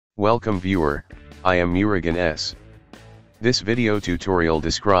Welcome viewer, I am Murugan S. This video tutorial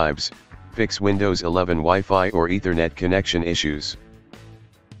describes, fix Windows 11 Wi-Fi or Ethernet connection issues.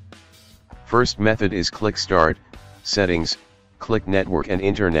 First method is click Start, Settings, click Network and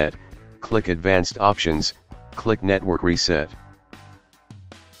Internet, click Advanced Options, click Network Reset.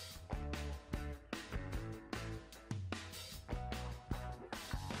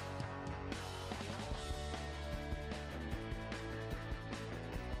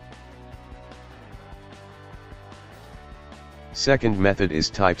 Second method is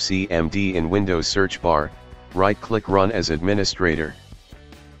type CMD in Windows search bar, right-click Run as administrator.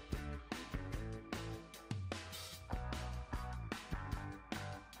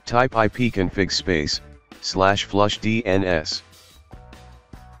 Type ipconfig /flush DNS.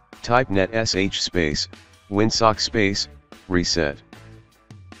 Type netsh winsock reset.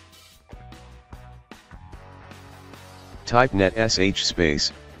 Type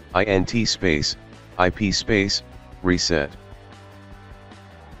netsh int ip reset.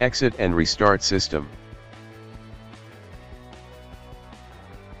 Exit and restart system.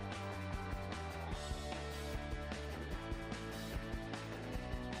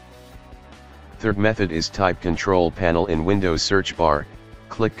 Third method is type Control Panel in Windows search bar,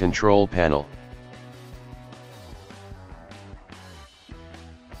 click Control Panel.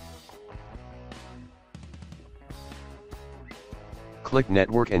 Click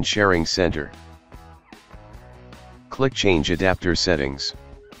Network and Sharing Center. Click Change Adapter Settings.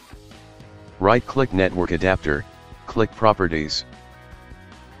 Right-click Network Adapter, click Properties.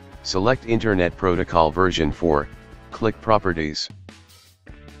 Select Internet Protocol version 4, click Properties.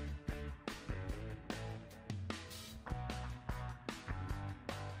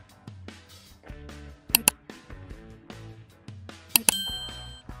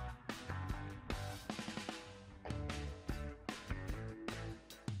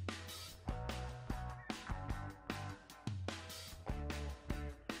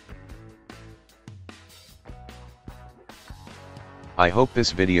 I hope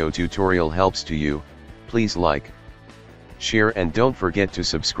this video tutorial helps to you. Please like, share and don't forget to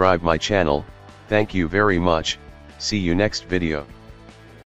subscribe my channel. Thank you very much. See you next video.